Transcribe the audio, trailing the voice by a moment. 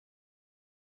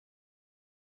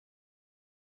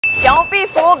Don't be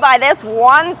fooled by this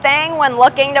one thing when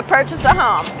looking to purchase a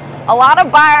home. A lot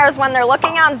of buyers, when they're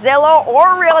looking on Zillow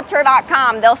or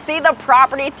Realtor.com, they'll see the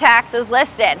property taxes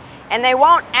listed, and they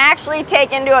won't actually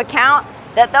take into account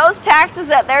that those taxes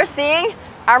that they're seeing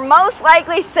are most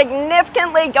likely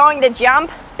significantly going to jump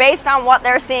based on what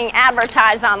they're seeing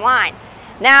advertised online.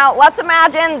 Now, let's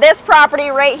imagine this property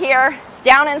right here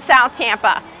down in South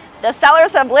Tampa. The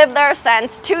sellers have lived there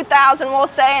since 2000, we'll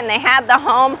say, and they had the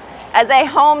home as a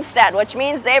homestead, which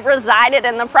means they've resided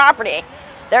in the property.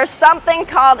 There's something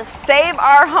called Save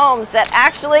Our Homes that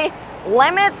actually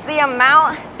limits the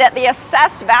amount that the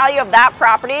assessed value of that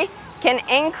property can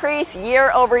increase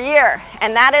year over year,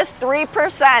 and that is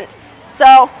 3%.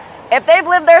 So if they've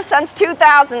lived there since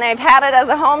 2000, they've had it as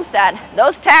a homestead,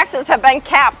 those taxes have been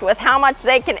capped with how much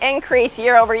they can increase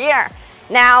year over year.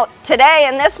 Now, today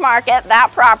in this market,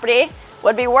 that property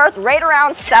would be worth right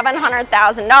around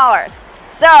 $700,000.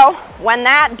 So when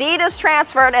that deed is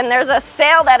transferred and there's a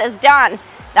sale that is done,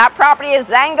 that property is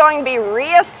then going to be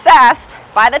reassessed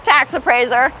by the tax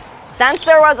appraiser, since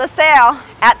there was a sale,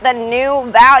 at the new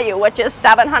value, which is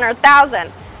 $700,000.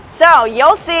 So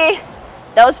you'll see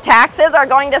those taxes are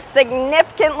going to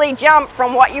significantly jump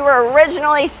from what you were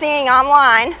originally seeing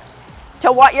online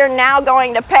to what you're now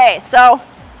going to pay. So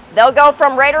they'll go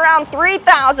from right around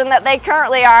 $3,000 that they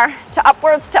currently are to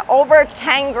upwards to over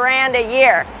 10 grand a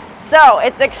year. So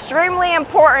it's extremely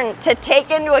important to take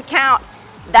into account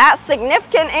that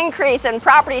significant increase in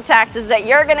property taxes that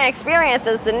you're going to experience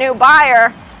as the new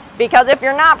buyer, because if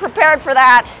you're not prepared for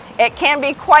that, it can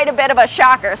be quite a bit of a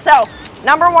shocker. So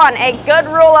number one, a good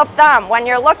rule of thumb when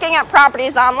you're looking at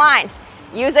properties online,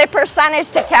 use a percentage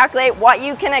to calculate what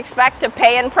you can expect to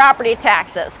pay in property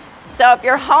taxes. So if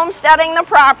you're homesteading the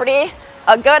property,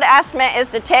 a good estimate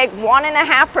is to take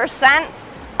 1.5%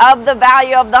 of the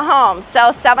value of the home.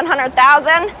 So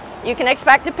 $700,000, you can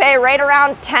expect to pay right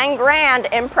around 10 grand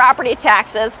in property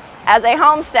taxes as a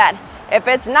homestead. If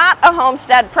it's not a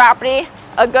homestead property,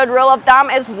 a good rule of thumb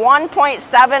is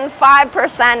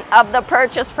 1.75% of the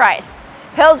purchase price.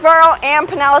 Hillsborough and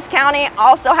Pinellas County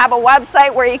also have a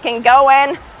website where you can go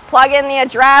in, plug in the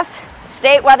address,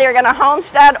 state whether you're going to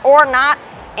homestead or not,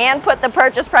 and put the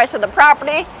purchase price of the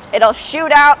property. It'll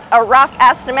shoot out a rough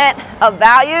estimate of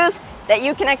values that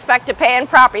you can expect to pay in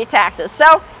property taxes.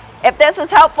 So if this is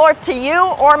helpful to you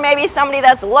or maybe somebody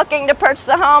that's looking to purchase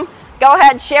a home, go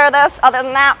ahead, share this. Other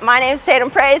than that, my name is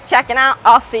Tatum. Checking out.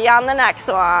 I'll see you on the next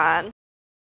one.